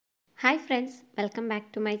Hi friends, welcome back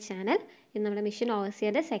to my channel. In our mission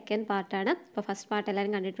overseer second part ആണ്. അപ്പോൾ first part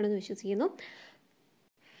എല്ലാവരും കണ്ടിട്ടുണ്ടെന്ന് വിശ്വസിക്കുന്നു.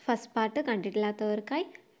 ഫസ്റ്റ് പാർട്ട് കണ്ടിട്ടില്ലാത്തവർക്കായി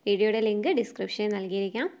വീഡിയോയുടെ ലിങ്ക് ഡിസ്ക്രിപ്ഷനിൽ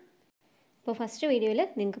നൽകിയിരിക്കാം. അപ്പോൾ ഫസ്റ്റ് വീഡിയോയിൽ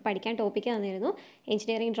നിങ്ങൾക്ക് പഠിക്കാൻ ടോപ്പിക്ക് തന്നിരുന്നു.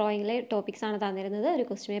 എഞ്ചിനീയറിംഗ് ഡ്രോയിങ്ങിലെ ടോപ്പിക്സ് ആണ് തന്നിരുന്നത്. ഒരു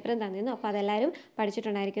ക്വസ്റ്റ്യൻ പേപ്പറും തന്നിരുന്നു. അപ്പോൾ അതെല്ലാവരും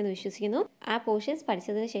പഠിച്ചിട്ടുണ്ടായിരിക്കും എന്ന് വിശ്വസിക്കുന്നു. ആ പോർഷൻസ്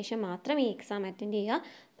പഠിച്ചതിന് ശേഷം മാത്രം ഈ എക്സാം അറ്റൻഡ് ചെയ്യുക.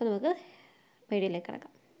 അപ്പോൾ നമുക്ക് വീഡിയോയിലേക്ക്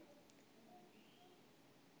കിടക്കാം.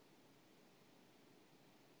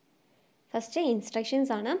 ഫസ്റ്റ്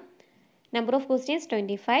ഇൻസ്ട്രക്ഷൻസ് ആണ്. Number of questions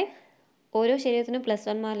 25. ഓരോ ശരീരത്തിനും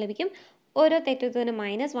 +1 മാർക്ക് ലഭിക്കും. ഓരോ തെറ്റുത്തതിനും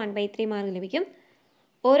 -1/3 മാർക്ക് ലഭിക്കും.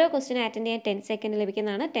 ഓരോ ക്വസ്റ്റ്യൻ അറ്റൻഡ് ചെയ്യാൻ 10 സെക്കൻഡ്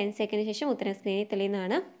ലഭിക്കുന്നതാണ്. 10 സെക്കൻഡിന് ശേഷം ഉത്തരം സ്ക്രീനിൽ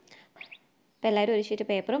തെളിയുന്നതാണ്. അപ്പോൾ എല്ലാവരും ഒരു ഷീറ്റ്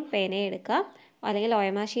പേപ്പറും പേനയും എടുക്കുക, അല്ലെങ്കിൽ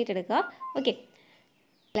OMR ഷീറ്റ് എടുക്കുക. ഓക്കെ,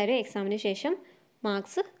 എല്ലാവരും എക്സാമിന് ശേഷം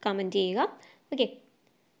മാർക്സ് കമൻറ്റ് ചെയ്യുക. Okay,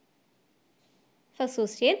 first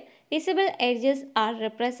question, visible edges R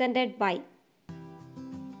represented by.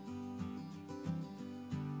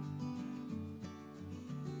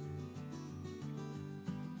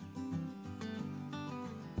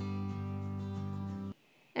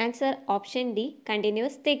 Answer option D,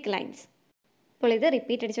 continuous thick lines. അപ്പോൾ ഇത്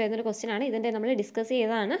റിപ്പീറ്റ് അടിച്ച് വരുന്നൊരു ക്വസ്റ്റ്യൻ ആണ്. ഇതിൻ്റെ നമ്മൾ ഡിസ്കസ്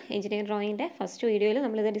ചെയ്തതാണ് എഞ്ചിനീയറിംഗ് ഡ്രോയിങ്ങിൻ്റെ ഫസ്റ്റ് വീഡിയോയിൽ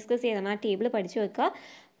നമ്മളിത് ഡിസ്കസ് ചെയ്തതാണ്. ആ ടേബിൾ പഠിച്ചു വെക്കുക.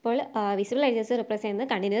 അപ്പോൾ വിസിബിൾ എഡ്ജസ് റിപ്രസെൻ്റ്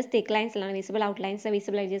ചെയ്യുന്നത് കണ്ടിന്യൂസ് തിക്ക് ലൈൻസിലാണ്. വിസിബിൾ ഔട്ട്ലൈൻസ്,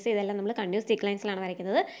 വിസിബിൾ എഡ്ജസ് ഇതെല്ലാം നമ്മൾ കണ്ടിന്യൂസ് തിക്ക് ലൈൻസിലാണ്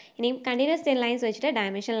വരയ്ക്കുന്നത്. ഇനിയും കണ്ടിന്യൂസ് തിൻ ലൈൻസ് വെച്ചിട്ട്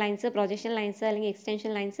ഡയമെൻഷൻ ലൈൻസ്, പ്രൊജക്ഷൻ ലൈൻസ്, അല്ലെങ്കിൽ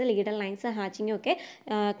എക്സ്റ്റൻഷൻ ലൈൻസ്, ലീഡർ ലൈൻസ്, ഹാച്ചിങ്ങും ഒക്കെ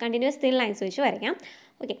കണ്ടിന്യൂസ് തിൻ ലൈൻസ് വെച്ച് വരയ്ക്കാം.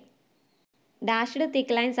 ഓക്കെ, ഡാഷ്ഡ്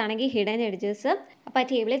തിക്ക് ലൈൻസ് ആണെങ്കിൽ ഹിഡൻ എഡ്ജസ്. അപ്പോൾ ആ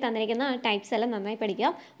ടേബിളിൽ തന്നിരിക്കുന്ന ടൈപ്സ് എല്ലാം നന്നായി പഠിക്കുക.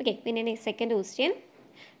 ഓക്കെ, പിന്നെ second question,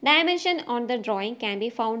 dimension on the drawing can be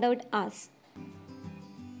found out as.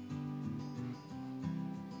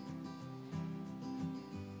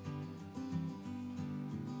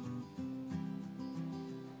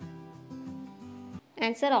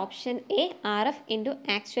 Answer option A, RF into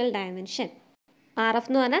actual dimension. RF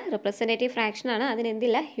എന്ന് പറഞ്ഞാൽ റിപ്രസെൻറ്റേറ്റീവ് ഫ്രാക്ഷൻ ആണ്.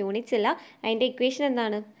 അതിനെന്തില്ല, യൂണിറ്റ്സ് ഇല്ല. അതിൻ്റെ ഇക്വേഷൻ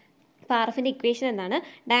എന്താണ്? അപ്പോൾ RFൻ്റെ ഇക്വേഷൻ എന്താണ്?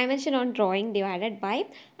 Dimension on drawing divided by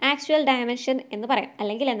actual dimension എന്ന് പറയാം.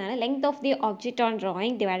 അല്ലെങ്കിൽ എന്താണ്? Length of the object on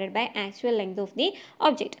drawing divided by actual length of the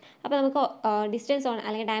object. അപ്പോൾ നമുക്ക് ഡിസ്റ്റൻസ് ഓൺ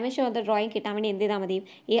അല്ലെങ്കിൽ ഡയമെൻഷൻ ഓഫ് ദ ഡ്രോയിങ് കിട്ടാൻ വേണ്ടി എന്ത് ചെയ്താൽ മതി?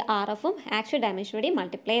 ഈ RFും ആക്ച്വൽ ഡയമെൻഷൻ കൂടി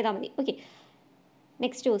മൾട്ടിപ്ലൈ ചെയ്താൽ മതി. Okay,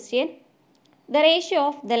 next question, the ratio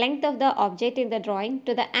of the length of the object in the drawing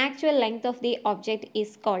to the actual length of the object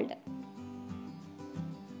is called.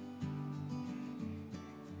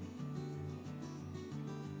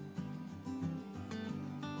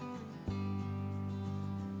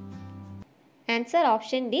 Answer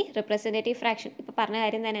option D, representative fraction. ഇപ്പോൾ പറഞ്ഞ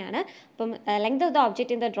കാര്യം തന്നെയാണ്. അപ്പം length of the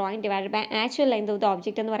object in the drawing divided by actual length of the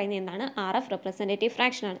object എന്ന് പറയുന്നത് എന്താണ്? RF representative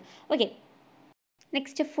fraction ആണ്. Okay,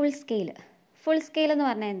 next full scale. Full scale എന്ന്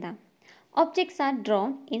പറഞ്ഞാൽ എന്താ? Objects are drawn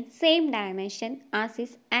in same dimension as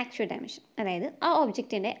is actual dimension. അതായത് ആ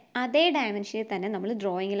ഒബ്ജക്റ്റിൻ്റെ അതേ ഡയമെൻഷനിൽ തന്നെ നമ്മൾ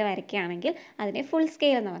ഡ്രോയിങ്ങിൽ വരയ്ക്കുകയാണെങ്കിൽ അതിനെ ഫുൾ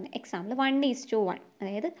സ്കെയിൽ എന്ന് പറഞ്ഞാൽ. എക്സാമ്പിൾ 1:1.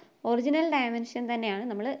 അതായത് ഒറിജിനൽ ഡയമെൻഷൻ തന്നെയാണ്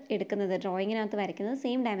നമ്മൾ എടുക്കുന്നത്, ഡ്രോയിങ്ങിനകത്ത് വരയ്ക്കുന്നത്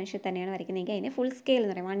സെയിം ഡയമെൻഷനിൽ തന്നെയാണ് വരയ്ക്കുന്നതെങ്കിൽ അതിനെ ഫുൾ സ്കെയിൽ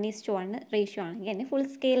എന്ന് പറയും. 1:1 റേഷ്യോ ആണെങ്കിൽ അതിനെ ഫുൾ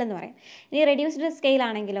സ്കെയിൽ എന്ന് പറയും. ഇനി റെഡ്യൂസ്ഡ് സ്കെയിൽ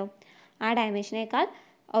ആണെങ്കിലോ, ആ ഡയമെൻഷനേക്കാൾ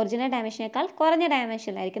ഒറിജിനൽ ഡയമെൻഷനേക്കാൾ കുറഞ്ഞ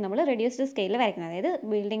ഡയമെൻഷനിലായിരിക്കും നമ്മൾ റെഡ്യൂസ്ഡ് സ്കെയിൽ വരയ്ക്കുന്നത്. അതായത്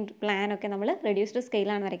ബിൽഡിംഗ് പ്ലാനൊക്കെ നമ്മൾ റെഡ്യൂസ്ഡ്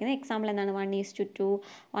സ്കെയിലാണ് വരയ്ക്കുന്നത്. എക്സാമ്പിൾ എന്താണ്? 1:2,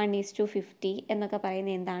 1:50 എന്നൊക്കെ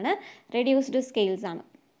പറയുന്നത് എന്താണ്? റെഡ്യൂസ്ഡ് സ്കെയിൽസ് ആണ്.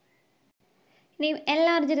 ഇനി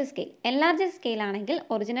എൻലാർജ്ഡ് സ്കെയിൽ. എൻലാർജ്ഡ് സ്കെയിൽ ആണെങ്കിൽ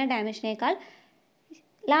ഒറിജിനൽ ഡയമെൻഷനേക്കാൾ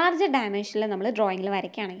ലാർജ് ഡയമെൻഷനിൽ നമ്മൾ ഡ്രോയിങ്ങിൽ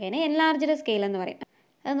വരയ്ക്കുകയാണെങ്കിൽ അതിന് എൻലാർജ്ഡ് സ്കെയിൽ എന്ന് പറയും.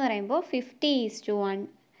 അതെന്ന് പറയുമ്പോൾ 50:1,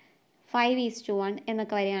 5:1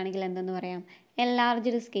 എന്നൊക്കെ വരികയാണെങ്കിൽ എന്തെന്ന് പറയാം?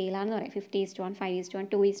 എൻലാർജ്ഡ് സ്കെയിലാണെന്ന് പറയാം. 50:1, 5:1,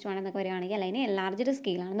 2:1 എന്നൊക്കെ വരികയാണെങ്കിൽ അതിന് എൻലാർജ്ഡ്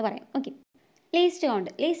സ്കെയിലാണെന്ന് പറയാം. Okay, least count.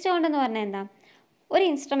 Least count എന്ന് പറഞ്ഞാൽ എന്താ? ഒരു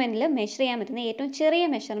ഇൻസ്ട്രുമെൻറ്റിൽ മെഷർ ചെയ്യാൻ പറ്റുന്ന ഏറ്റവും ചെറിയ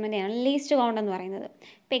മെഷർമെൻറ്റാണ് ലീസ്റ്റ് കൗണ്ട് എന്ന് പറയുന്നത്.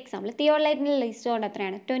 ഇപ്പോൾ എക്സാമ്പിൾ തിയോഡലൈറ്റിൻ്റെ ലീസ്റ്റ് കൗണ്ട്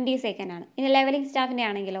എത്രയാണ്? 20 സെക്കൻഡ് ആണ്. ഇനി ലെവലിംഗ് സ്റ്റാഫിൻ്റെ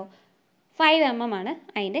ആണെങ്കിലോ 5 mm ആണ്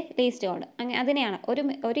അതിൻ്റെ ലീസ്റ്റ് കൗണ്ട്. അങ്ങനെ അതിനെയാണ്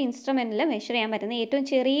ഒരു ഇൻസ്ട്രുമെൻറ്റിൽ മെഷർ ചെയ്യാൻ പറ്റുന്ന ഏറ്റവും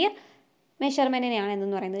ചെറിയ മെഷർമെൻറ്റിനെയാണ്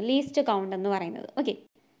എന്തെന്ന് പറയുന്നത്? ലീസ്റ്റ് കൗണ്ട് എന്ന് പറയുന്നത്. ഓക്കെ,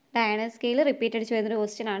 ഡയഗണൽ സ്കെയിൽ റിപ്പീറ്റ് അടിച്ച് വരുന്നൊരു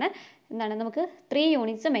ക്വസ്റ്റ്യൻ ആണ്. എന്താണ്? നമുക്ക് 3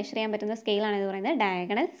 യൂണിറ്റ്സ് മെഷർ ചെയ്യാൻ പറ്റുന്ന സ്കെയിലാണ് എന്ന് പറയുന്നത്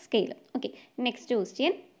diagonal scale. Okay, next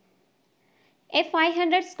question, A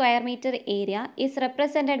 500 square meter area is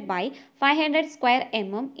represented by 500 square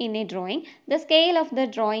mm in a drawing. The scale of the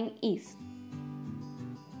drawing is.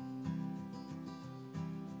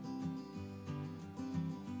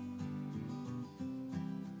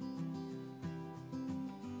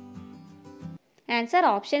 Answer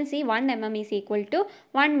option C, 1 mm is equal to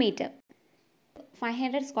 1 meter.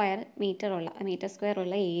 500 square metre square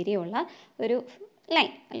ഉള്ള area ഉള്ള ഒരു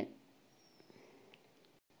line അല്ലെ.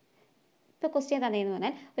 ഇപ്പോൾ question തന്നെയെന്ന്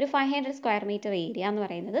പറഞ്ഞാൽ ഒരു 500 square metre area എന്ന്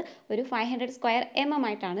പറയുന്നത് ഒരു 500 സ്ക്വയർ mm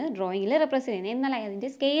ആയിട്ടാണ് ഡ്രോയിങ്ങിൽ റെപ്രസെൻറ്റ് ചെയ്യുന്നത്. എന്നാൽ അതിൻ്റെ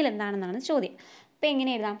സ്കെയിൽ എന്താണെന്നാണ് ചോദ്യം. അപ്പോൾ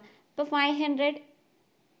എങ്ങനെ എഴുതാം? ഇപ്പോൾ 500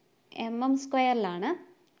 mm²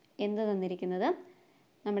 എന്ത് തന്നിരിക്കുന്നത്,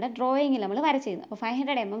 നമ്മുടെ ഡ്രോയിങ്ങിൽ നമ്മൾ വരച്ചിരുന്നത്. അപ്പോൾ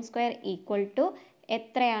 500 mm² ഈക്വൽ ടു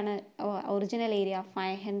എത്രയാണ് ഒറിജിനൽ ഏരിയ?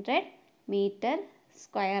 500 മീറ്റർ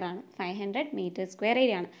സ്ക്വയർ ആണ്. 500 മീറ്റർ സ്ക്വയർ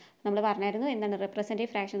ഏരിയ ആണ്. നമ്മൾ പറഞ്ഞായിരുന്നു എന്താണ്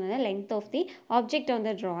റെപ്രസെൻറ്റേറ്റീവ് ഫ്രാക്ഷൻ എന്ന് പറഞ്ഞാൽ length of the object on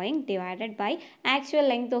the drawing divided by actual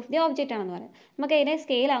length of the object ആണെന്ന് പറയുന്നത്. നമുക്ക് ഇതിനെ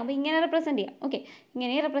സ്കെയിൽ ആകുമ്പോൾ ഇങ്ങനെ റെപ്രസെൻറ്റ് ചെയ്യാം. ഓക്കെ,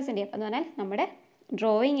 ഇങ്ങനെ റെപ്രസെൻറ്റ് ചെയ്യാം എന്ന് പറഞ്ഞാൽ നമ്മുടെ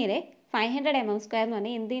ഡ്രോയിങ്ങിലെ 500 mm² എന്ന്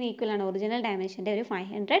പറഞ്ഞാൽ എന്തിന് ഈക്വലാണ്? ഒറിജിനൽ ഡയമെൻഷൻ്റെ ഒരു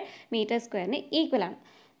 500 മീറ്റർ സ്ക്വയറിന് ഈക്വലാണ്.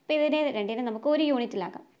 അപ്പോൾ ഇതിനെ രണ്ടിനെ നമുക്ക് ഒരു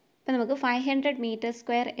യൂണിറ്റിലാക്കാം. അപ്പോൾ നമുക്ക് 500 മീറ്റർ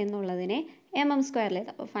സ്ക്വയർ എന്നുള്ളതിനെ mm²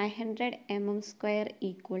 എഴുതാം. അപ്പോൾ 500 mm²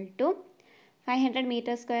 ഈക്വൽ ടു 500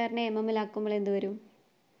 മീറ്റർ സ്ക്വയറിനെ mmലാക്കുമ്പോൾ എന്ത് വരും?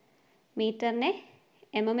 മീറ്ററിനെ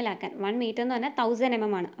mmലാക്കാൻ 1 മീറ്റർ എന്ന് പറഞ്ഞാൽ 1000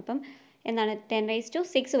 mm ആണ്. അപ്പം എന്താണ്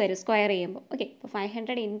 10⁶ വരും സ്ക്വയർ ചെയ്യുമ്പോൾ. ഓക്കെ, അപ്പോൾ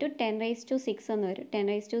 500 × 10⁶ എന്ന് വരും.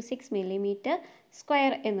 10⁶ മില്ലിമീറ്റർ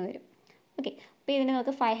സ്ക്വയർ എന്ന് വരും. ഓക്കെ, അപ്പോൾ ഇതിന്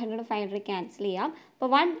നമുക്ക് 500 500 ക്യാൻസൽ ചെയ്യാം. അപ്പോൾ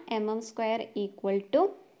 1 mm² ഈക്വൽ ടു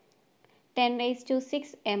 10⁶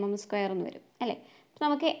 mm² എന്ന് വരും അല്ലേ. അപ്പോൾ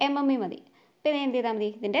നമുക്ക് mm മതി. അപ്പോൾ ഇതിന് എന്ത് ചെയ്താൽ മതി?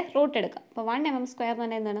 ഇതിൻ്റെ റൂട്ട് എടുക്കാം. അപ്പോൾ 1 mm² എന്ന്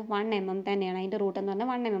പറഞ്ഞാൽ എന്താണ്? 1 mm തന്നെയാണ്. അതിൻ്റെ റൂട്ട് എന്ന് പറഞ്ഞാൽ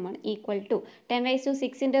 1 mm ആണ്. ഈക്വൽ ടു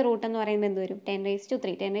 10⁶ റൂട്ട് എന്ന് പറയുമ്പോൾ എന്ത് വരും?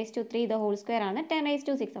 10�3. 10�3 ഇത് ഹോൾ സ്ക്വയർ ആണ്.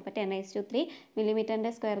 10�6. അപ്പോൾ 10�3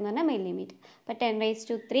 മില്ലിമീറ്ററിൻ്റെ സ്ക്വയർ എന്ന് പറഞ്ഞാൽ മില്ലിമീറ്റർ. അപ്പോൾ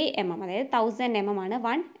 10�3 mm, അതായത് 1000 mm ആണ്.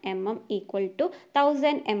 1 mm ഈക്വൽ ടു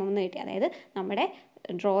 1000 mm എന്ന് കിട്ടി. അതായത് നമ്മുടെ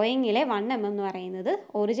ഡ്രോയിങ്ങിലെ 1 mm എന്ന് പറയുന്നത്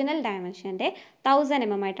ഒറിജിനൽ ഡയമെൻഷൻ്റെ 1000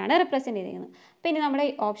 mm ആയിട്ടാണ് റെപ്രസെൻറ്റ് ചെയ്തിരിക്കുന്നത്. പിന്നെ നമ്മുടെ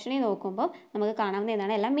ഓപ്ഷനിൽ നോക്കുമ്പോൾ നമുക്ക് കാണാവുന്ന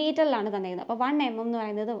എന്താണ്? എല്ലാം മീറ്ററിലാണ് തന്നിരിക്കുന്നത്. അപ്പോൾ 1 mm എന്ന്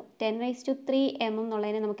പറയുന്നത് 10�3 mm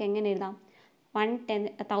എന്നുള്ളതിനെ നമുക്ക് എങ്ങനെ എഴുതാം?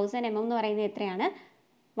 1000 mm എന്ന് പറയുന്നത് എത്രയാണ്?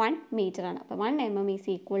 1 മീറ്റർ ആണ്. അപ്പോൾ 1 mm is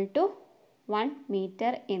equal to 1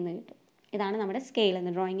 metre എന്ന് കിട്ടും. ഇതാണ് നമ്മുടെ സ്കെയിൽ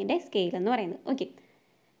എന്ന്, ഡ്രോയിങ്ങിൻ്റെ സ്കെയിൽ എന്ന് പറയുന്നത്. ഓക്കെ,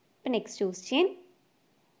 അപ്പോൾ next question.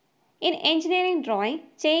 In engineering drawing,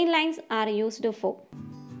 chain lines are used for.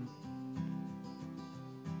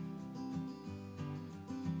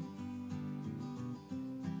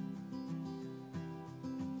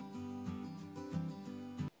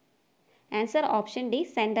 Answer option D,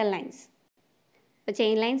 center lines. അപ്പോൾ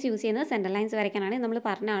ചെയിൻ ലൈൻസ് യൂസ് ചെയ്യുന്നത് സെൻറ്റർ ലൈൻസ് വരയ്ക്കാനാണ് നമ്മൾ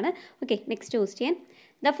പറഞ്ഞതാണ്. Okay, next question.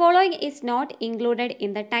 The following is not included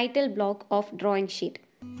in the title block of drawing sheet.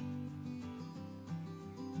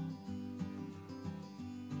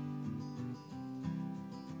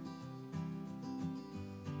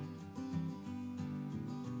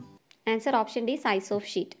 Answer option D, size of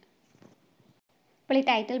sheet. അപ്പോൾ ഈ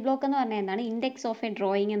title block എന്ന് പറഞ്ഞാൽ എന്താണ്? Index of A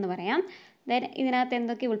drawing എന്ന് പറയാം. ദെൻ ഇതിനകത്ത്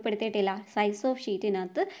എന്തൊക്കെ ഉൾപ്പെടുത്തിയിട്ടില്ല? സൈസ് ഓഫ്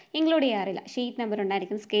ഷീറ്റിനകത്ത് ഇൻക്ലൂഡ് ചെയ്യാറില്ല. ഷീറ്റ് നമ്പർ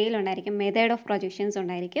ഉണ്ടായിരിക്കും, സ്കെയിൽ ഉണ്ടായിരിക്കും, മെത്തേഡ് ഓഫ് പ്രൊജക്ഷൻസ്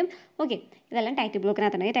ഉണ്ടായിരിക്കും. ഓക്കെ, ഇതെല്ലാം ടൈറ്റിൽ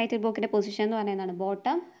ബ്ലോക്കിനകത്തുണ്ട്. ടൈറ്റിൽ ബ്ലോക്കിൻ്റെ പൊസിഷൻ എന്ന് പറയുന്നത് എന്താണ്?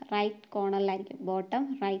 Bottom right കോർണറിലായിരിക്കും. Bottom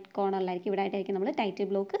right കോർണറിലായിരിക്കും. ഇവിടെ ആയിട്ടായിരിക്കും നമ്മൾ ടൈറ്റിൽ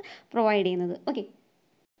ബ്ലോക്ക് പ്രൊവൈഡ് ചെയ്യുന്നത്. ഓക്കെ,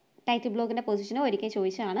 ടൈറ്റിൽ ബ്ലോക്കിൻ്റെ പൊസിഷൻ ഒരിക്കൽ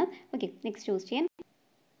ചോദിച്ചതാണ്. Okay, next question.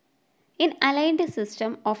 In aligned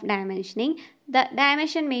system of dimensioning, the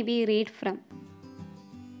dimension may be read from.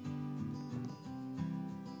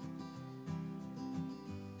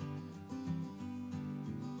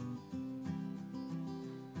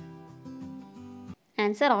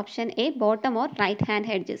 Answer option A, bottom or right hand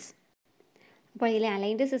edges. അപ്പോൾ ഇതിലെ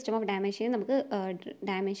aligned system of ഡയമെൻഷനിൽ നമുക്ക്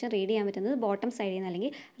dimension read ചെയ്യാൻ പറ്റുന്നത് bottom സൈഡിൽ നിന്ന്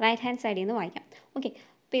അല്ലെങ്കിൽ റൈറ്റ് ഹാൻഡ് സൈഡിൽ നിന്ന് വായിക്കാം. ഓക്കെ,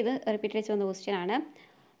 അപ്പോൾ ഇത് റിപ്പീറ്റ് വെച്ച് വന്ന ക്വസ്റ്റ്യൻ ആണ്.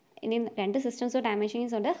 ഇനി 2 സിസ്റ്റംസ് ഓഫ്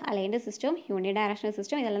ഡയമെൻഷൻസ് ഉണ്ട്. അലൈൻഡ് സിസ്റ്റം, യൂണി ഡയറക്ഷണൽ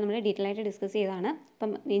സിസ്റ്റം. ഇതെല്ലാം നമ്മൾ ഡീറ്റെയിൽ ആയിട്ട് ഡിസ്കസ് ചെയ്തതാണ്.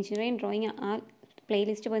 അപ്പം എഞ്ചിനീയറിംഗ് ഡ്രോയിങ് ആ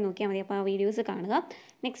പ്ലേലിസ്റ്റ് പോയി നോക്കിയാൽ മതി. അപ്പോൾ ആ വീഡിയോസ് കാണുക.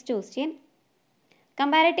 Next question.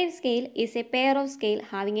 Comparative scale is A pair of scale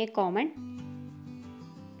having A common.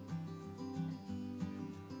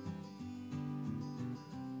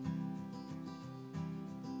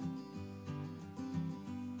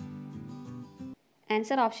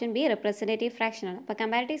 Answer option B, representative fraction ആണ്. അപ്പോൾ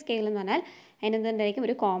കമ്പാരറ്റീവ് സ്കെയിൽ എന്ന് പറഞ്ഞാൽ അതിനെന്തുണ്ടായിരിക്കും?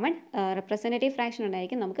 ഒരു കോമൺ റെപ്രസെൻറ്റേറ്റീവ് ഫ്രാക്ഷൻ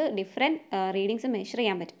ഉണ്ടായിരിക്കും. നമുക്ക് ഡിഫറെൻറ്റ് റീഡിങ്സ് മെഷർ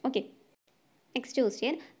ചെയ്യാൻ പറ്റും. Okay, next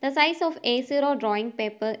question. The size of A0 drawing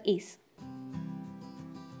paper is.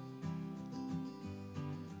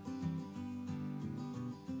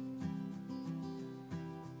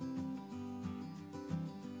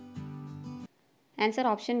 Answer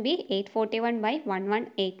option B,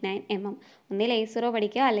 841/1189 mm. ഒന്നിൽ A0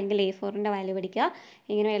 പഠിക്കുക, അല്ലെങ്കിൽ A4ൻ്റെ വാല്യൂ പഠിക്കുക.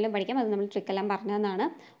 ഇങ്ങനെ വല്ലതും പഠിക്കാം. അത് നമ്മൾ ട്രിക്കെല്ലാം പറഞ്ഞതാണ്.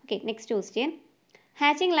 Okay, next question.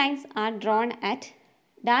 Hatching lines are drawn at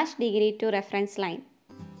dash degree to reference line.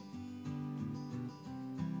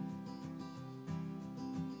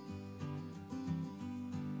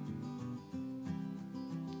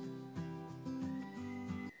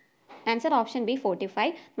 Answer option B,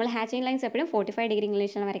 45. നമ്മൾ ഹാച്ചിങ് ലൈൻസ് എപ്പോഴും 45 ഡിഗ്രി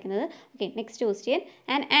ഇംഗ്ലീഷിലാണ് വരയ്ക്കുന്നത്. Okay, next question.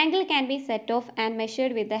 An angle can be set of and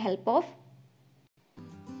measured with the help of.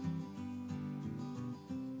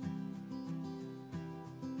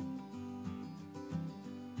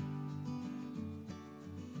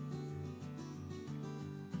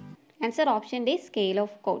 Answer option D scale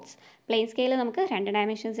of codes. Plain scale നമുക്ക് 2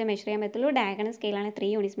 ഡയമെൻഷൻസേ measure ചെയ്യാൻ പറ്റുള്ളൂ. Diagonal സ്കെയിലാണ് 3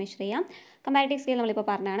 units measure ചെയ്യാം. Comparative scale നമ്മളിപ്പോൾ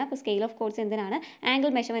പറഞ്ഞതാണ്. അപ്പോൾ സ്കെയിൽ ഓഫ് കോഡ്സ് എന്തിനാണ്? Angle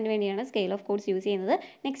measurement വേണ്ടിയാണ് scale of codes use ചെയ്യുന്നത്.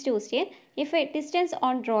 Next question, if A distance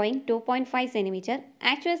on drawing 2.5 cm,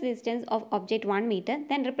 actual distance of object 1 meter,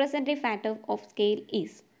 then representative factor of scale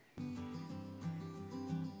is.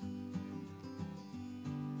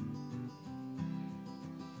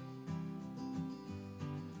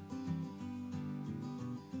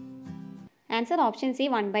 Answer option C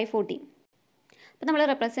 1/40. അപ്പോൾ നമ്മൾ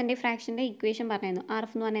representative ഫ്രാക്ഷൻ്റെ equation പറഞ്ഞിരുന്നു.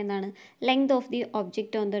 RF എന്ന് പറഞ്ഞാൽ എന്താണ്? Length of the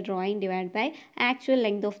object on the drawing divide by actual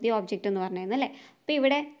length of the object എന്ന് പറഞ്ഞിരുന്നു അല്ലേ. അപ്പോൾ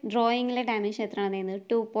ഇവിടെ ഡ്രോയിങ്ങിലെ ഡയമെൻഷൻ എത്രയാണ് തരുന്നത്?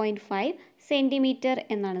 2.5 cm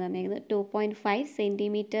എന്നാണ് തന്നിരിക്കുന്നത്. 2.5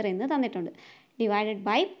 cm എന്ന് തന്നിട്ടുണ്ട്. Divided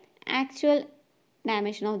by actual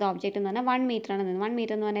dimension of the object എന്ന് പറഞ്ഞാൽ 1 meter ആണ് തന്നത്. 1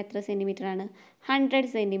 meter എന്ന് പറഞ്ഞാൽ എത്ര സെൻറ്റിമീറ്റർ ആണ്? 100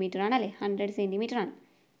 cm ആണ് അല്ലേ. 100 cm ആണ്.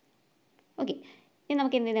 ഓക്കെ, ഇനി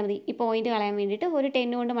നമുക്ക് എന്ത് ചെയ്താൽ മതി? ഈ പോയിന്റ് കളയാൻ വേണ്ടിയിട്ട് ഒരു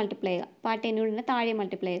 10 കൊണ്ട് മൾട്ടിപ്ലൈ ചെയ്യുക. അപ്പോൾ ആ 10 കൊണ്ട് താഴെ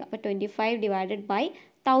മൾട്ടിപ്ലൈ ചെയ്യുക. അപ്പോൾ 25 ഡിവൈഡഡ് ബൈ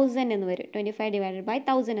 1000 എന്ന് വരും. 25 ഡിവൈഡഡ് ബൈ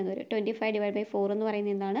 1000 എന്ന് വരും. 25 ഡിവൈഡ് ബൈ 4 എന്ന്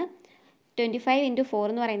പറയുന്നത് എന്താണ്? 25 ഇൻറ്റു 4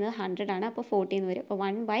 എന്ന് പറയുന്നത് 100 ആണ്. അപ്പോൾ 40 എന്ന് വരും. അപ്പോൾ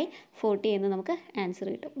 1/40 എന്ന് നമുക്ക് ആൻസർ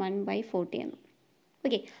കിട്ടും. 1/40 എന്ന്.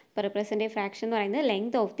 ഓക്കെ, അപ്പോൾ റെപ്രസെൻറ്റേറ്റീവ് ഫ്രാക്ഷൻ എന്ന് പറയുന്നത്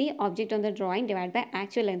length of the object on the drawing divide by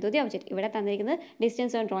actual length of the object. ഇവിടെ തന്നിരിക്കുന്നത്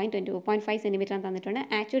ഡിസ്റ്റൻസ് ഓൺ ഡ്രോയിങ് 22.5 cm ആണ് തന്നിട്ടുണ്ട്.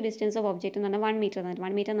 ആക്ച്വൽ ഡിസ്റ്റൻസ് ഓഫ് ഒബ്ജക്റ്റ് എന്ന് പറഞ്ഞാൽ 1 meter തന്നിട്ടുണ്ട്.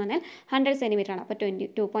 1 meter എന്ന് പറഞ്ഞാൽ 100 cm ആണ്. അപ്പോൾ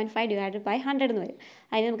 2.5 ഡിവൈഡഡ് ബൈ 100 എന്ന് വരും.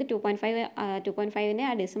 അതിന് നമുക്ക് 2.5നെ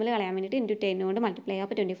ആ ഡെസിമൽ കളയാൻ വേണ്ടിയിട്ട് ഇൻറ്റു 10 കൊണ്ട് മൾട്ടിപ്ലൈ ചെയ്യുക.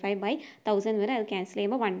 അപ്പോൾ 25/1000 വരെ അത് ക്യാൻസൽ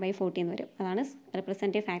ചെയ്യുമ്പോൾ 1/40 എന്ന് വരും. അതാണ്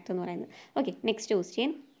റെപ്രസെൻറ്റേറ്റീവ് ഫാക്ടർ എന്ന് പറയുന്നത്. Okay, next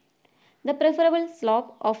question, the preferable slope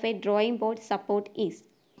of A drawing board support is.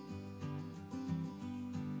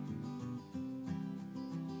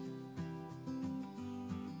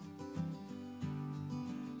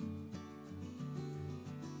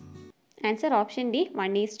 Answer option D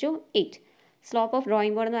 1:8. Slope of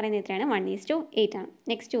drawing board എന്ന് പറയുന്നത് എത്രയാണ്? 1:8 ആണ്.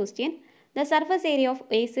 Next question, the surface area of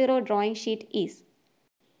A0 drawing sheet is.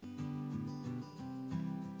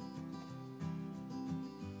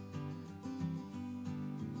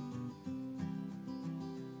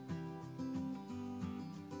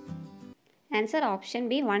 Answer option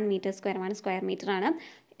B 1 meter square. 1 square meter ആണ്.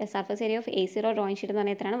 Surface area of A0 drawing sheet എന്ന്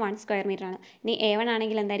പറഞ്ഞാൽ എത്രയാണ്? 1 square meter ആണ്. ഇനി A1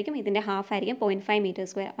 ആണെങ്കിൽ എന്തായിരിക്കും? ഇതിൻ്റെ ഹാഫ് ആയിരിക്കും 0.5 meter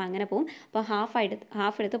square. അപ്പോൾ അങ്ങനെ പോകും. അപ്പോൾ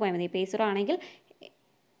ഹാഫ് എടുത്ത് പോയാൽ മതി. ഇപ്പോൾ A0 ആണെങ്കിൽ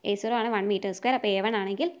A0 ആണ് 1 meter square. അപ്പോൾ A1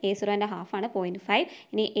 ആണെങ്കിൽ A0ൻ്റെ ഹാഫ് ആണ് 0.5.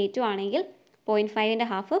 ഇനി A2 ആണെങ്കിൽ 0.5ൻ്റെ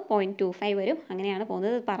ഹാഫ് 0.25 വരും. അങ്ങനെയാണ്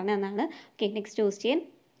പോകുന്നത്. പറഞ്ഞു തന്നാണ്. Okay, next question,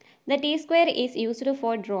 the T² is used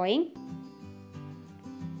for drawing.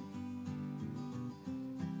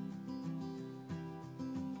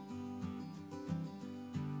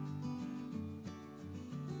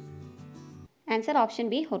 Answer option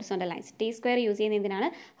B horizontal lines. T² use ചെയ്യുന്നത് എന്തിനാണ്?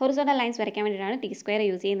 ഹൊറിസോണ്ടൽ ലൈൻസ് വരയ്ക്കാൻ വേണ്ടിയിട്ടാണ് T²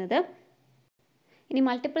 യൂസ് ചെയ്യുന്നത്. ഇനി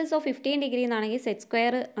മൾട്ടിപ്പിൾസ് ഓഫ് 15 ഡിഗ്രി എന്നാണെങ്കിൽ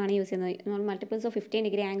Z² ആണ് യൂസ് ചെയ്യുന്നത്. മൾട്ടിപ്പിൾസ് ഓഫ് 15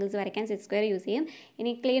 ഡിഗ്രി ആംഗിൾസ് വരയ്ക്കാൻ Z² യൂസ് ചെയ്യും.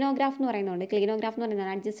 ഇനി ക്ലീനോഗ്രാഫ് എന്ന് പറയുന്നുണ്ട്. ക്ലീനോഗ്രാഫ് എന്ന്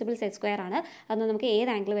പറയുന്നത് അഡ്ജസ്റ്റബിൾ Z² ആണ്. അതൊന്നും നമുക്ക്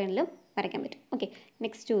ഏത് ആംഗിൾ വേണമെങ്കിലും വരയ്ക്കാൻ പറ്റും. Okay,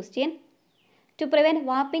 next question, to prevent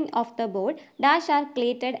warping of the board dash R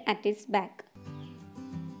ക്ലീറ്റഡ് at its back.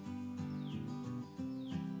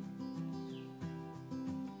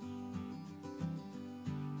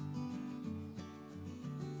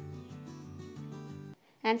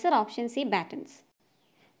 Answer option C battens.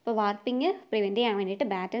 അപ്പോൾ വാർപ്പിംഗ് പ്രിവെൻറ്റ് ചെയ്യാൻ വേണ്ടിയിട്ട്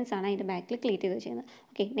ബാറ്റൺസ് ആണ് അതിൻ്റെ ബാക്കിൽ ക്ലീറ്റ് ചെയ്ത് ചെയ്യുന്നത്.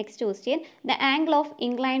 Okay, next question, the angle of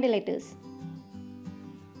inclined letters.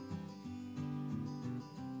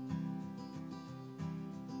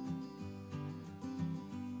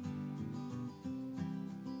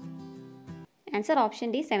 Answer option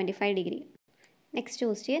D 75 degree. Next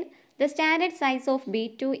question, the standard size of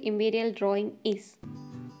B2 imperial drawing is.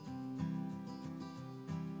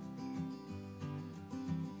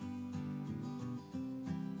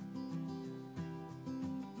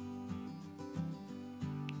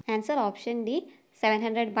 Answer option D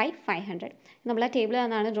 700/500. നമ്മൾ ആ ടേബിൾ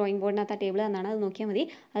തന്നാണ്, ഡ്രോയിങ് ബോർഡിനകത്ത് ആ ടേബിൾ തന്നാണ്, അത് നോക്കിയാൽ മതി,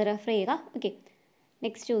 അത് റെഫർ ചെയ്യുക. Okay,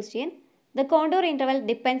 next question, the contour interval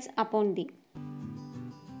depends upon the.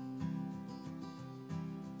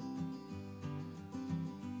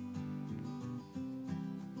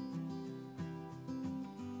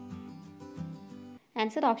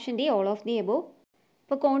 Answer option D all of the above.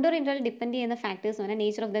 ഇപ്പോൾ കോണ്ടൂർ ഇൻ്റർവൽ ഡിപ്പെൻഡ് ചെയ്യുന്ന ഫാക്ടേഴ്സ് എന്ന് പറഞ്ഞാൽ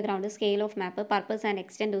nature of the ground, scale of map, purpose and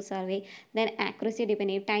extent of survey, then accuracy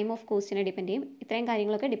depend ചെയ്യും, time of കോസ്റ്റിനെ depend ചെയ്യും. ഇത്രയും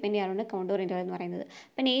കാര്യങ്ങളൊക്കെ depend ചെയ്യാറുണ്ട് contour interval എന്ന് പറയുന്നത്.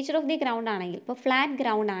 ഇപ്പോൾ നേച്ചർ ഓഫ് ദി ഗ്രൗണ്ട് ആണെങ്കിൽ, ഇപ്പോൾ ഫ്ലാറ്റ്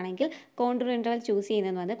ഗ്രൗണ്ട് ആണെങ്കിൽ കോണ്ടൂർ ഇൻ്റർവൽ ചൂസ്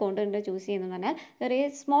ചെയ്യുന്നതെന്ന് പറഞ്ഞാൽ, കോണ്ടൂർ ഇൻ്റർവൽ ചൂസ് ചെയ്യുന്നതെന്ന് പറഞ്ഞാൽ ഒരു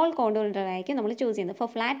സ്മോൾ കോണ്ടൂർ ഇൻ്റർവൽ ആയിരിക്കും നമ്മൾ ചൂസ് ചെയ്യുന്നത്.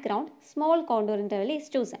 Four flat ground small contour interval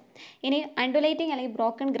is choose. ഇനി അൺഡുലേറ്റിംഗ് അല്ലെങ്കിൽ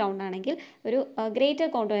ബ്രോക്കൺ ഗ്രൗണ്ട് ആണെങ്കിൽ ഒരു ഗ്രേറ്റർ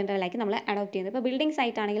കോണ്ടൂർ ഇൻ്റർവൽ ആയിരിക്കും നമ്മൾ അഡോപ്റ്റ് ചെയ്യുന്നത്. ഇപ്പോൾ ബിൽഡിംഗ്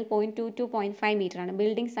സൈറ്റ് ആണെങ്കിൽ 0.2 to 0.5 മീറ്റർ ആണ്.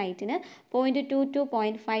 ബിൽഡിംഗ് സൈറ്റിന് 0.2 to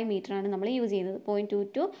 0.5 മീറ്ററാണ് നമ്മൾ യൂസ് ചെയ്യുന്നത്. 0.2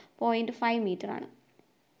 to 0.5 മീറ്ററാണ്.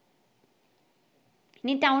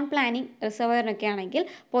 ഇനി ടൗൺ പ്ലാനിങ് റിസർവറിനൊക്കെ ആണെങ്കിൽ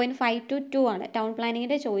 0.5 to 2 ആണ്. ടൗൺ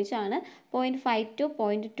പ്ലാനിങ്ങിൻ്റെ ചോദിച്ചാണ് 0.5 to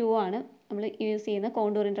 0.2 ആണ് നമ്മൾ യൂസ് ചെയ്യുന്ന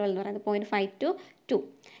കോണ്ടൂർ ഇൻ്റർവൽ എന്ന് പറയുന്നത്. 0.5 to 2.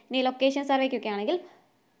 ഇനി ലൊക്കേഷൻ സർവേക്കൊക്കെ ആണെങ്കിൽ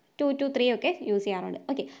 2 to 3 ഒക്കെ യൂസ് ചെയ്യാറുണ്ട്.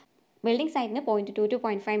 Okay, building സൈറ്റിന് 0.2 to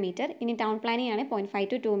 0.5 metre. ഇനി ടൗൺ പ്ലാനിങ് ആണ് 0.5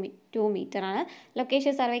 to 2 മീറ്റർ ആണ്.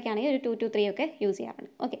 ലൊക്കേഷൻ സർവേക്കാണെങ്കിൽ ഒരു 2 to 3 ഒക്കെ യൂസ്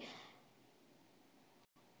ചെയ്യാറുണ്ട്. ഓക്കെ,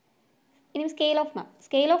 ഇനി സ്കെയിൽ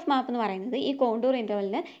ഓഫ് മാപ്പ് എന്ന് പറയുന്നത് ഈ കോണ്ടൂർ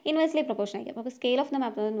ഇൻ്റർവലിന് ഇൻവേഴ്സ്ലി പ്രൊപ്പോർഷൻ ആയിരിക്കും. അപ്പോൾ സ്കെയിൽ ഓഫ് ദ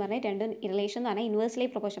മാപ്പ് എന്ന് പറഞ്ഞാൽ രണ്ട് റിലേഷൻ എന്ന് പറഞ്ഞാൽ ഇൻവേഴ്സ്ലി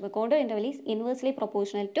പ്രൊപ്പോർഷൻ. അപ്പോൾ contour interval is inversely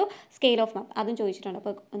proportional to scale of മാപ്പ്, അതും ചോദിച്ചിട്ടുണ്ട്.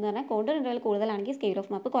 അപ്പോൾ എന്ന് പറഞ്ഞാൽ കോണ്ടൂർ ഇൻ്റർവൽ കൂടുതലാണെങ്കിൽ സ്കെയിൽ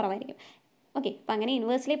ഓഫ് മാപ്പ് കുറവായിരിക്കും. ഓക്കെ, അപ്പോൾ അങ്ങനെ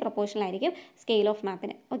ഇൻവേഴ്സ്ലി പ്രൊപ്പോർഷണൽ ആയിരിക്കും scale of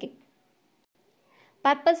മാപ്പിന്. Okay,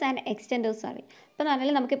 purpose and extend of survey. ഇപ്പോൾ എന്ന്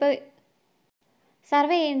പറഞ്ഞാൽ നമുക്കിപ്പോൾ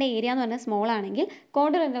സർവേ ചെയ്യേണ്ട ഏരിയ എന്ന് പറഞ്ഞാൽ സ്മോൾ ആണെങ്കിൽ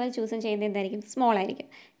കോണ്ടൂർ ഇൻ്റർവൽ ചൂസ് ചെയ്യുന്നത് എന്തായിരിക്കും? സ്മോൾ ആയിരിക്കും.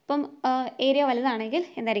 ഇപ്പം ഏരിയ വലുതാണെങ്കിൽ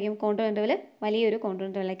എന്തായിരിക്കും? കോണ്ടൂർ ഇൻ്റർവൽ വലിയൊരു കോണ്ടൂർ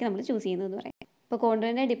ഇൻ്റർവലിലേക്ക് നമ്മൾ ചൂസ് ചെയ്യുന്നതെന്ന് പറയാം. ഇപ്പോൾ contour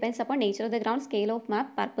interval depends upon nature of the ground, scale of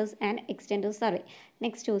map, purpose and extend of survey.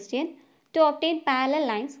 Next question, to obtain parallel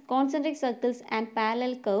lines, concentric circles and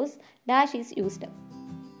parallel curves dash is used.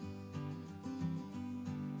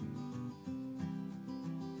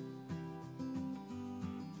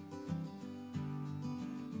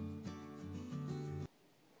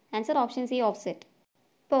 Answer option C, offset.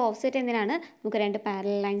 ഇപ്പോൾ offset എന്തിനാണ്? നമുക്ക് രണ്ട്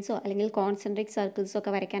parallel ലൈൻസോ അല്ലെങ്കിൽ concentric സർക്കിൾസോ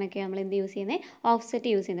ഒക്കെ വരയ്ക്കാനൊക്കെ നമ്മൾ എന്ത് use ചെയ്യുന്നത്?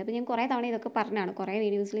 Offset use ചെയ്യുന്നത്. അപ്പോൾ ഞാൻ കുറേ തവണ ഇതൊക്കെ പറഞ്ഞതാണ്, കുറേ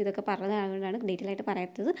വീഡിയോസിൽ ഇതൊക്കെ പറഞ്ഞതുകൊണ്ടാണ് ഡീറ്റെയിൽ ആയിട്ട്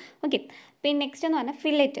പറയാത്തത്. ഓക്കെ, പിന്നെ നെക്സ്റ്റ് എന്ന് പറഞ്ഞാൽ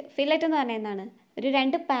ഫില്ലറ്റ് എന്ന് പറഞ്ഞാൽ എന്താണ്? ഒരു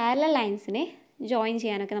രണ്ട് പാരലൽ ലൈൻസിനെ ജോയിൻ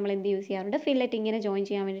ചെയ്യാനൊക്കെ നമ്മൾ എന്ത് യൂസ് ചെയ്യാറുണ്ട്? ഫില്ലറ്റ്. ഇങ്ങനെ ജോയിൻ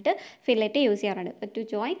ചെയ്യാൻ വേണ്ടിയിട്ട് ഫില്ലറ്റ് യൂസ് ചെയ്യാറുണ്ട്. ഇപ്പോൾ to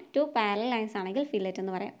join to parallel lines ആണെങ്കിൽ ഫില്ലറ്റ്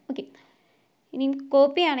എന്ന് പറയാം. ഓക്കെ, ഇനി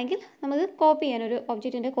കോപ്പി ആണെങ്കിൽ നമുക്ക് കോപ്പി ചെയ്യാൻ ഒരു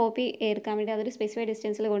ഒബ്ജക്റ്റിൻ്റെ കോപ്പി എടുക്കാൻ വേണ്ടി അതൊരു സ്പെസിഫൈഡ്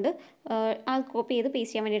ഡിസ്റ്റൻസിൽ കൊണ്ട് ആ കോപ്പി ചെയ്ത്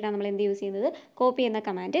പേസ്റ്റ് ചെയ്യാൻ വേണ്ടിയിട്ടാണ് നമ്മൾ എന്ത് യൂസ് ചെയ്യുന്നത്? കോപ്പി എന്ന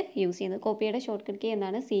കമാൻഡ് യൂസ് ചെയ്യുന്നത്. കോപ്പിയുടെ ഷോർട്ട് കട്ട് കീ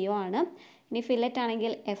എന്താണ്? CO ആണ്. ഇനി ഫില്ലറ്റ്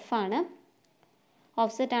ആണെങ്കിൽ F ആണ്.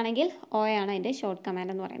 ഓഫ്സെറ്റ് ആണെങ്കിൽ O ആണ് അതിൻ്റെ ഷോർട്ട്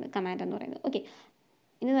കമാൻഡ് എന്ന് പറയുന്നത്. ഓക്കെ,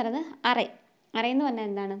 ഇനി പറയുന്നത് അറേ എന്ന് പറഞ്ഞാൽ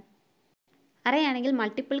എന്താണ്? അറേ ആണെങ്കിൽ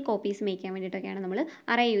മൾട്ടിപ്പിൾ കോപ്പീസ് മേക്ക് ചെയ്യാൻ വേണ്ടിയിട്ടൊക്കെയാണ് നമ്മൾ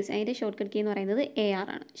അറേ യൂസ്. അതിൻ്റെ ഷോർട്ട് കട്ട് കീ എന്ന് പറയുന്നത് AR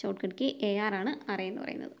ആണ്. ഷോർട്ട് കട്ട് കീ AR ആണ് അറേ എന്ന്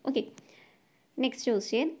പറയുന്നത്. Okay, next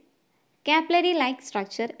question, capillary-like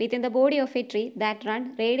structure within the body of a tree that run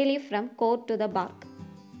radially from core to the bark.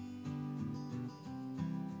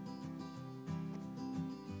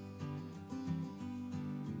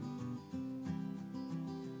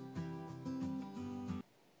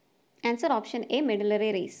 Answer option A,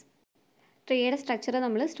 medullary rays. ട്രീയുടെ structure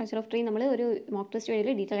of tree നമ്മൾ ഒരു mock test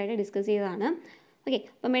വീഡിയോയിൽ detail ആയിട്ട് discuss ചെയ്തതാണ്. Okay,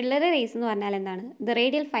 അപ്പോൾ medullary raise എന്ന് പറഞ്ഞാൽ എന്താണ്? The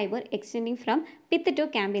radial fibre extending from pith to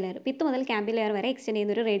ക്യാമ്പി layer. Pith മുതൽ ക്യാമ്പി ലെയർ വരെ എക്സ്റ്റെൻഡ്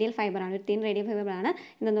ചെയ്യുന്ന ഒരു റേഡിയൽ ഫൈബറാണ്, ഒരു തിൻ റേഡിയൽ ഫൈബറാണ്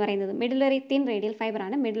എന്ന് പറയുന്നത്. Medullary thin radial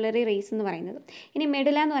ഫൈബറാണ് medullary raise എന്ന് പറയുന്നത്. ഇനി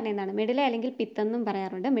മെഡുല എന്ന് പറഞ്ഞാൽ എന്താണ്? മെഡുല അല്ലെങ്കിൽ പിത്ത് എന്നും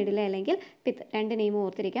പറയാറുണ്ട്. മെഡുല അല്ലെങ്കിൽ പിത്ത്, രണ്ട് നെയിം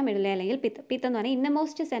ഓർത്തിരിക്കുക. മെഡുല അല്ലെങ്കിൽ പിത്ത് എന്ന് പറഞ്ഞാൽ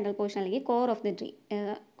ഇന്നമോസ്റ്റ് സെൻട്രൽ പോർഷൻ അല്ലെങ്കിൽ കോർ ഓഫ് ദി ട്രീ.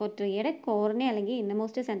 ട്രീയുടെ കോറിനെ അല്ലെങ്കിൽ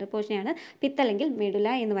ഇന്നമോസ്റ്റ് സെൻട്രൽ പോർഷനെയാണ് പിത്ത് അല്ലെങ്കിൽ മെഡുല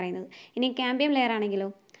എന്ന് പറയുന്നത്. ഇനി ക്യാമ്പിയം ലെയർ ആണെങ്കിലോ?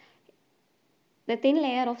 the thin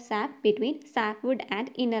layer of sap between sapwood and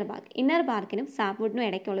inner bark. Inner ബാർക്കിനും സാപ്വുഡിനും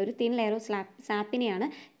ഇടയ്ക്കുള്ള ഒരു thin layer of സാപ്പിനെയാണ്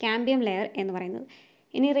cambium layer എന്ന് പറയുന്നത്.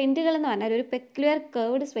 ഇനി റിൻഡുകൾ എന്ന് പറഞ്ഞാൽ ഒരു peculiar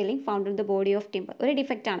curved swelling found in the body of timber. ഒരു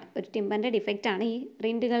ഡിഫക്റ്റാണ്, ഒരു ടിമ്പറിൻ്റെ ഡിഫക്റ്റാണ് ഈ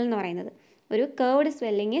റിൻഡുകൾ എന്ന് പറയുന്നത്. ഒരു കർവ്ഡ്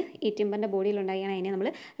സ്വെല്ലിംഗ് ഈ ടിമ്പറിൻ്റെ ബോഡിയിൽ ഉണ്ടാക്കിയാണ് അതിനെ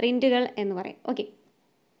നമ്മൾ റിൻഡുകൾ എന്ന് പറയും. Okay,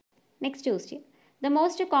 next question, the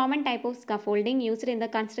most common type of scaffolding used in the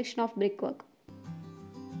construction of brick work.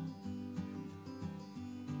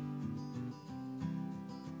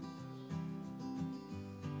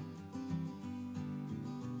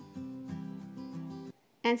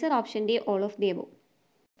 Answer option D, all of the above.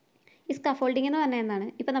 ഈ സ്കഫോൾഡിംഗ് എന്ന് പറഞ്ഞാൽ എന്താണ്?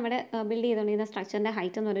 ഇപ്പോൾ നമ്മുടെ ബിൽഡ് ചെയ്തുകൊണ്ടിരുന്ന സ്ട്രക്ചറിൻ്റെ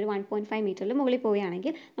ഹൈറ്റ് എന്ന് പറയുന്നത് 1.5 മീറ്ററിൽ മുകളിൽ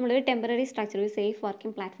പോവുകയാണെങ്കിൽ നമ്മളൊരു ടെമ്പററി സ്ട്രക്ചർ, ഒരു സേഫ്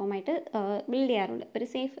വർക്കിംഗ് പ്ലാറ്റ്ഫോമായിട്ട് ബിൽഡ് ചെയ്യാറുണ്ട്. ഒരു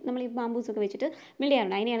സേഫ്, നമ്മൾ ഈ ബാംബൂസ് ഒക്കെ വെച്ചിട്ട് ബിൽഡ്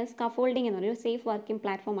ചെയ്യാറുണ്ട്. അതിനെയാണ് സ്കഫോൾഡിംഗ് എന്ന് പറയുന്നത്. ഒരു സേഫ് വർക്കിംഗ്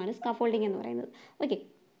പ്ലാറ്റ്ഫോമാണ് സ്കഫോൾഡിംഗ് എന്ന് പറയുന്നത്. ഓക്കെ,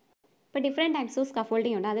 ഇപ്പോൾ ഡിഫറെൻറ്റ് ടൈപ്സ് ഓഫ്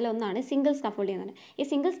സ്കഫോൾഡിംഗ് ഉണ്ട്. അതിലൊന്നാണ് സിംഗിൾ സ്കഫോൾഡിംഗ് എന്ന് പറയുന്നത്. ഈ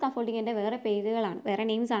സിംഗിൾ സ്കഫോൾഡിങ്ങിൻ്റെ വേറെ പേരുകളാണ്, വേറെ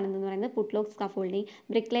നെയിംസ് ആണെന്ന് പറയുന്നത് പുട്ട്ലോക്ക് സ്കഫോൾഡിംഗ്,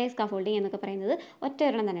 ബ്രിക്ക്ലേ സ്കഫോൾഡിംഗ് എന്നൊക്കെ പറയുന്നത് ഒറ്റ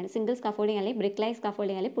ഒരെണ്ണം തന്നെയാണ്. സിംഗിൾ സ്കഫോൾഡിംഗ് അല്ലെങ്കിൽ ബ്രിക്ക്ലേ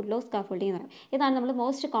സ്കഫോൾഡിംഗ് അല്ലെങ്കിൽ പുട്ട്ലോക്ക് സ്കഫോൾഡിംഗ് എന്ന് പറയും. ഇതാണ് നമ്മൾ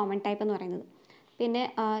മോസ്റ്റ് കോമൺ ടൈപ്പ് എന്ന് പറയുന്നത്. പിന്നെ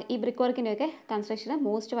ഈ ബ്രിക്ക് വർക്കിൻ്റെയൊക്കെ കൺസ്ട്രക്ഷന്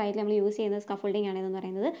മോസ്റ്റ് വൈഡ്ലി നമ്മൾ യൂസ് ചെയ്യുന്ന സ്കഫോൾഡിംഗ് ആണെന്ന്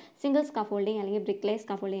പറയുന്നത് സിംഗിൾ സ്കഫോൾഡിംഗ് അല്ലെങ്കിൽ ബ്രിക്ക്ലേ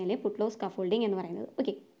സ്കഫോൾഡിംഗ് അല്ലെങ്കിൽ പുട്ട്ലോക്ക് സ്കഫോൾഡിംഗ് എന്ന് പറയുന്നത്.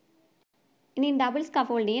 ഓക്കെ, ഇനി ഡബിൾ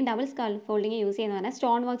സ്കഫോൾഡിംഗ് യൂസ് ചെയ്യുന്നത് പറഞ്ഞാൽ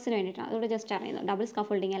സ്റ്റോൺ വർക്ക്സിന് വേണ്ടിയിട്ടാണ്. അതോട് ജസ്റ്റ് അറിയുന്നത്. ഡബിൾ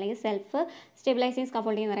സ്കഫോൾഡിംഗ് അല്ലെങ്കിൽ സെൽഫ് സ്റ്റെബിലൈസിങ്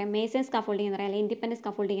സ്കഫോൾഡിംഗ് എന്ന് പറയാം, മേസൺ സ്കഫോൾഡിംഗ് എന്ന് പറയാം, അല്ലെങ്കിൽ ഇൻഡിപെൻഡൻറ്റ്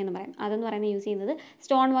സ്കഫോൾഡിംഗ് എന്ന് പറയാം. അതെന്ന് പറയുന്നത് യൂസ് ചെയ്യുന്നത്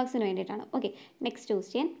സ്റ്റോൺ വർക്ക്സിന് വേണ്ടിയിട്ടാണ്. Okay, next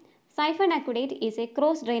question, siphon aqueduct is A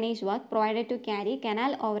cross drainage work provided to carry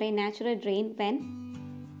canal over A natural drain when.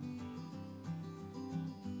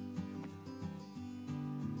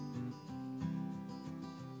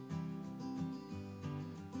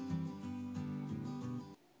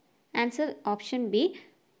 Answer option B,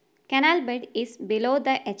 canal bed is below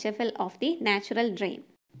the HFL of the natural drain.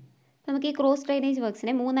 നമുക്ക് ഈ cross drainage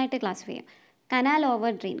വർക്ക്സിനെ മൂന്നായിട്ട് classify ചെയ്യാം. Canal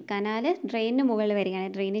over drain, canal ഡ്രെയിനിന് മുകളിൽ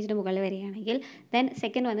വരികയാണെങ്കിൽ, ഡ്രെയിനേജിന് മുകളിൽ വരികയാണെങ്കിൽ. Then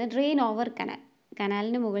second വന്ന് drain over canal,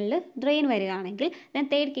 കനാലിന് മുകളിൽ ഡ്രെയിൻ വരികയാണെങ്കിൽ. ദെൻ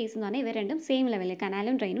തേർഡ് കേസ് എന്ന് പറഞ്ഞാൽ ഇവ രണ്ടും സെയിം ലെവലിൽ,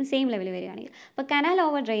 കനാലും ഡ്രെയിനും സെയിം ലെവലിൽ വരികയാണെങ്കിൽ. അപ്പോൾ കനാൽ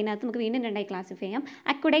ഓവർ ഡ്രെയിനകത്ത് നമുക്ക് വീണ്ടും രണ്ടായി ക്ലാസിഫൈ ചെയ്യാം,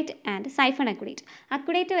 aqueduct and siphon aqueduct.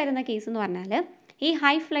 Aqueduct വരുന്ന കേസ് എന്ന് പറഞ്ഞാൽ ഈ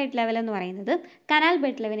ഹൈ ഫ്ലഡ് ലെവൽ എന്ന് പറയുന്നത് കനാൽ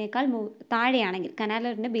ബെഡ് ലെവലിനേക്കാൾ താഴെയാണെങ്കിൽ, കനാൽ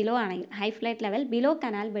ബെഡിൻ്റെ ബിലോ ആണെങ്കിൽ, high flood level below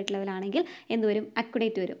canal bed level ആണെങ്കിൽ എന്ത് വരും?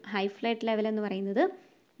 അക്വഡേറ്റ് വരും. ഹൈ ഫ്ലഡ് ലെവൽ എന്ന് പറയുന്നത്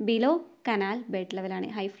ബിലോ കനാൽ ബെഡ് ലെവലാണ്.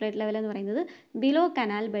 ഹൈ ഫ്ലഡ് ലെവൽ എന്ന് പറയുന്നത് ബിലോ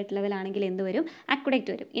കനാൽ ബെഡ് ലെവൽ ആണെങ്കിൽ എന്ത് വരും?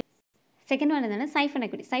 അക്വഡേറ്റ് വരും. സെക്കൻഡ് വൺ എന്താണ്? Siphon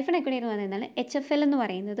aqueduct. സൈഫൺ അക്വഡേറ്റ് എന്ന് പറയുന്നത് എന്താണ്? HFL എന്ന്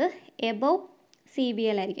പറയുന്നത് എബോവ്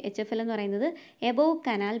CBL ആയിരിക്കും. HFL എന്ന് പറയുന്നത് എബോവ്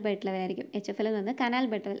കനാൽ ബെഡ് ലെവൽ ആയിരിക്കും. HFL എന്ന് പറയുന്നത് കനാൽ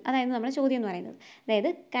ബെഡ് ലെവൽ, അതായത് നമ്മുടെ ചോദ്യം എന്ന് പറയുന്നത്. അതായത്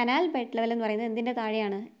കനാൽ ബെഡ് ലെവൽ എന്ന് പറയുന്നത് എന്തിൻ്റെ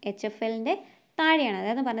താഴെയാണ്? HFLൻ്റെ താഴെയാണ്.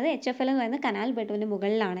 അതായത് പറഞ്ഞത് HFL എന്ന് പറയുന്നത് കനാൽ ബെഡ് ലെവലിന്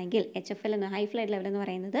മുകളിലാണെങ്കിൽ, HFL എന്ന് ഹൈ ഫ്ലഡ് ലെവൽ എന്ന്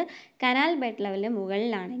പറയുന്നത് കനാൽ ബെഡ് ലെവലിന്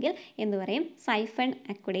മുകളിലാണെങ്കിൽ എന്ത് പറയും? സൈഫൺ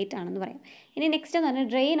അക്വഡേറ്റ് ആണെന്ന് പറയും. ഇനി നെക്സ്റ്റ് എന്ന് പറഞ്ഞാൽ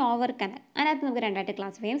ഡ്രെയിൻ ഓവർ കനാൽ. അതിനകത്ത് നമുക്ക് രണ്ടായിട്ട്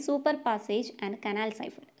ക്ലാസിഫൈ ചെയ്യാം, super passage and canal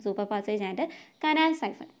siphon. Super passage and canal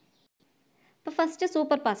siphon. അപ്പോൾ first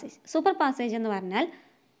super passage. Super passage എന്ന് പറഞ്ഞാൽ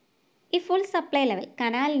ഈ full supply level,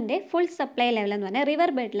 കനാലിൻ്റെ full supply level എന്ന് പറഞ്ഞാൽ river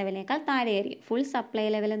bed ലെവലിനേക്കാൾ താഴെയായിരിക്കും. Full supply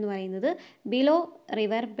level എന്ന് പറയുന്നത് below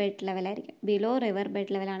river bed ലെവലായിരിക്കും. Below river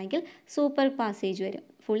bed ലെവലാണെങ്കിൽ super passage വരും.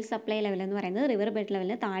 Full supply level എന്ന് പറയുന്നത് റിവർ ബെഡ്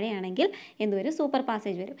ലെവലിന് താഴെയാണെങ്കിൽ എന്ത് വരും? സൂപ്പർ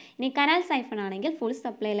പാസേജ് വരും. ഇനി കനാൽ സൈഫൺ ആണെങ്കിൽ ഫുൾ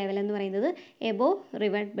സപ്ലൈ ലെവൽ എന്ന് പറയുന്നത് above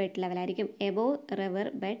river bed ലെവലായിരിക്കും. Above river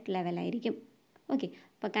bed ലെവലായിരിക്കും. Okay,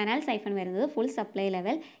 അപ്പോൾ കനാൽ സൈഫൺ വരുന്നത് full supply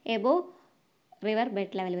level above river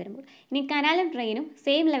bed level വരുമ്പോൾ. ഇനി കനാലും ഡ്രെയിനും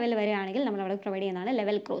സെയിം ലെവൽ വരികയാണെങ്കിൽ നമ്മളവിടെ പ്രൊവൈഡ് ചെയ്യുന്നതാണ്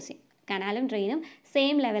ലെവൽ ക്രോസിംഗ്. കനാലും ഡ്രെയിനും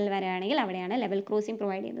സെയിം ലെവൽ വരികയാണെങ്കിൽ അവിടെയാണ് ലെവൽ ക്രോസിംഗ്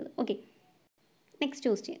പ്രൊവൈഡ് ചെയ്യുന്നത്. Okay, next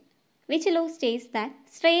question. Which law States that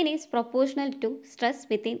strain is proportional to stress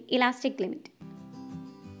within elastic limit?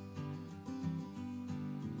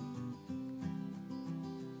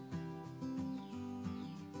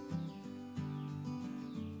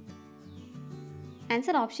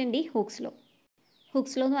 Answer option D, Hooke's law.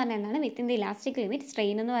 Hooke's law എന്ന് പറഞ്ഞാൽ എന്താണ്? Within the elastic limit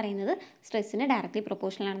strain എന്ന് പറയുന്നത് സ്ട്രെസ്സിന് directly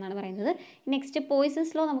proportional ആണെന്നാണ് പറയുന്നത്. Next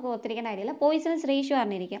poisons law നമുക്ക് ഓർത്തിരിക്കേണ്ട കാര്യമില്ല. Poisonous ratio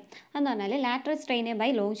അറിഞ്ഞിരിക്കാം. അതെന്ന് പറഞ്ഞാൽ ലാറ്ററൽ സ്ട്രെയിനെ ബൈ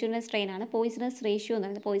ലോങ്റ്റ്യൂഡിനൽ സ്ട്രെയിൻ ആണ് പോയിസണസ് റേഷ്യോ എന്ന്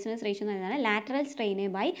പറയുന്നത്. പോയിസണസ് റേഷ്യോ എന്ന് പറയുന്നത് ലാറ്ററൽ സ്ട്രെയിനെ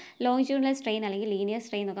ബൈ ലോങ്റ്റ്യൂഡിനൽ സ്ട്രെയിൻ അല്ലെങ്കിൽ ലീനിയർ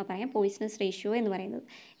സ്ട്രെയിൻ എന്നൊക്കെ പറയാം പോയിസണസ് റേഷ്യോ എന്ന് പറയുന്നത്.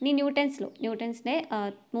 ഇനി ന്യൂട്ടൺസ് ലോ. ന്യൂട്ടൺസിൻ്റെ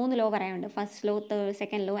 3 ലോ പറയാനുണ്ട്. First law,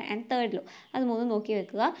 second law and third law. അത് മൂന്നും നോക്കി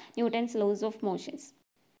വെക്കുക. Newton's loss of motions.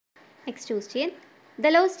 Next question. The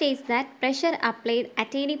law states that pressure applied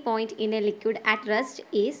at any point in a liquid at rest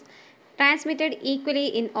is transmitted equally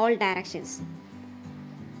in all directions.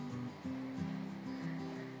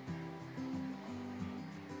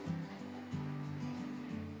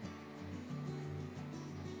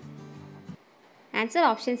 Answer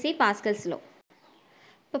option C, Pascal's law.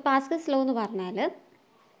 ഇപ്പോൾ Pascal's law എന്ന് പറഞ്ഞാൽ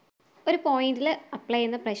ഒരു പോയിന്റിൽ apply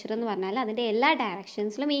ചെയ്യുന്ന pressure എന്ന് പറഞ്ഞാൽ അതിൻ്റെ എല്ലാ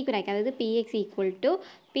ഡയറക്ഷൻസിലും ഈക്വൽ ആയിരിക്കും. അതായത് PX equal to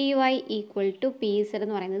PY equal to PZ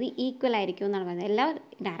എന്ന് പറയുന്നത് ഈക്വൽ ആയിരിക്കും എന്നാണ് പറയുന്നത്. എല്ലാ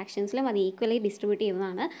ഡയറക്ഷൻസിലും അത് ഈക്വലി ഡിസ്ട്രിബ്യൂട്ട്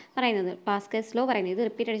ചെയ്യുന്നതാണ് പറയുന്നത്. പാസ്കൽസ് ലോ പറയുന്നത്. ഇത്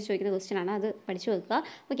റിപ്പീറ്റ് അടിച്ച് ചോദിക്കുന്ന ക്വസ്റ്റ്യൻ ആണ്, അത് പഠിച്ചു വെക്കുക.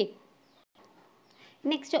 Okay,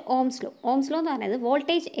 next Ohm's law. Ohm's law എന്ന് പറയുന്നത്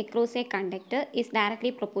voltage across A conductor is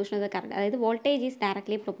directly proportional to current. അതായത് voltage is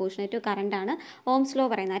directly proportional to current ആണ് ഓംസ് ലോ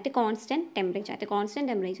പറയുന്നത്. At constant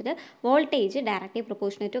temperature, voltage directly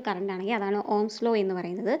proportional to current ആണെങ്കിൽ അതാണ് Ohm's law എന്ന്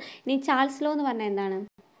പറയുന്നത്. ഇനി ചാൾസ് ലോ എന്ന് പറഞ്ഞാൽ എന്താണ്?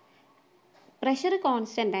 പ്രഷർ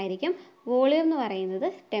കോൺസ്റ്റൻ്റ് ആയിരിക്കും, വോളിയം എന്ന് പറയുന്നത്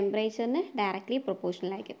ടെമ്പറേച്ചറിന് ഡയറക്ട്ലി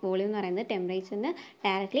പ്രൊപ്പോർഷണൽ ആയിരിക്കും. വോളിയം എന്ന് പറയുന്നത് ടെമ്പറേച്ചറിന്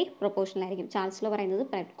ഡയറക്ട്ലി പ്രൊപ്പോർഷണൽ ആയിരിക്കും. ചാൾസ് ലോ പറയുന്നത്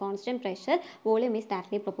constant pressure, volume is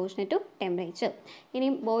directly proportional to temperature. ഇനി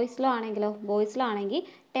ബോയ്സ് ലോ ആണെങ്കിലോ, ബോയ്സ് ലോ ആണെങ്കിൽ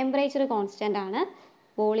ടെമ്പറേച്ചർ കോൺസ്റ്റൻ്റ് ആണ്,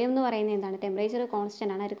 വോളിയം എന്ന് പറയുന്നത് എന്താണ്? ടെമ്പറേച്ചർ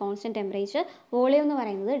കോൺസ്റ്റൻ്റ് ആണ്. ഒരു കോൺസ്റ്റൻറ്റ് ടെമ്പറേച്ചർ. വോളിയം എന്ന്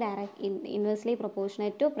പറയുന്നത് ഇൻവേഴ്സ്ലി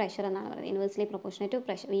പ്രൊപ്പോർഷണൽ ടു പ്രഷർ എന്നാണ് പറയുന്നത്. Inversely proportional to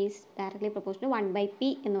pressure. Is directly proportional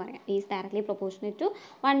 1/P എന്ന് പറയാം. Is directly proportional to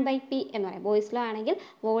 1/P എന്ന് പറയാം. ബോയ്സ് ലോ ആണെങ്കിൽ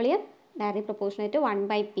volume directly proportional to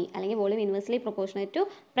 1/P അല്ലെങ്കിൽ volume inversely proportional to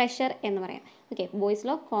pressure എന്ന് പറയാം. Okay, boys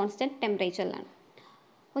law constant ടെമ്പറേച്ചറിലാണ്.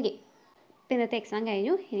 Okay, ഇപ്പോൾ ഇന്നത്തെ എക്സാം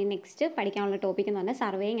കഴിഞ്ഞു. ഇനി നെക്സ്റ്റ് പഠിക്കാനുള്ള ടോപ്പിക് എന്ന് പറഞ്ഞാൽ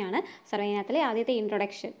സർവേയിങ് ആണ്. സർവേയിനകത്തിൽ ആദ്യത്തെ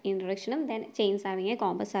ഇൻട്രൊഡക്ഷനും then chain surveying,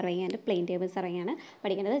 compass surveying and plain table surveying ആണ്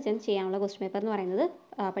പഠിക്കേണ്ടത്. ദെൻ ചെയ്യാനുള്ള ക്വസ്റ്റ്യൻ പേപ്പർ എന്ന് പറയുന്നത്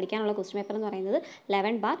പഠിക്കാനുള്ള ക്വസ്റ്റ്യൻ പേപ്പർ എന്ന് പറയുന്നത്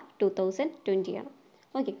 11/2020 ആണ്.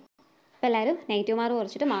 ഓക്കെ, അപ്പോൾ എല്ലാവരും നെഗറ്റീവ് മാർക്ക്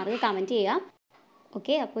കുറച്ചിട്ട് മാർക്ക് കമൻറ്റ് ചെയ്യുക.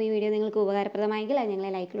 ഓക്കെ, അപ്പോൾ ഈ വീഡിയോ നിങ്ങൾക്ക് ഉപകാരപ്രദമായെങ്കിൽ അത്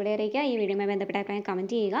ഞങ്ങളെ ലൈക്കിലൂടെ അറിയിക്കുക. ഈ വീഡിയോയുമായി ബന്ധപ്പെട്ട അഭിപ്രായം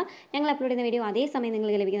കമൻറ്റ് ചെയ്യുക. ഞങ്ങൾ അപ്ലോഡ് ചെയ്യുന്ന വീഡിയോ അതേ സമയം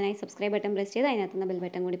നിങ്ങൾക്ക് ലഭിക്കുന്നതിനായി സബ്സ്ക്രൈബ് ബട്ടൺ പ്രസ് ചെയ്ത് അതിനകത്തുനിന്ന് ബെൽ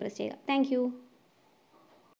ബട്ടൺ കൂടി പ്രസ് ചെയ്യുക. താങ്ക്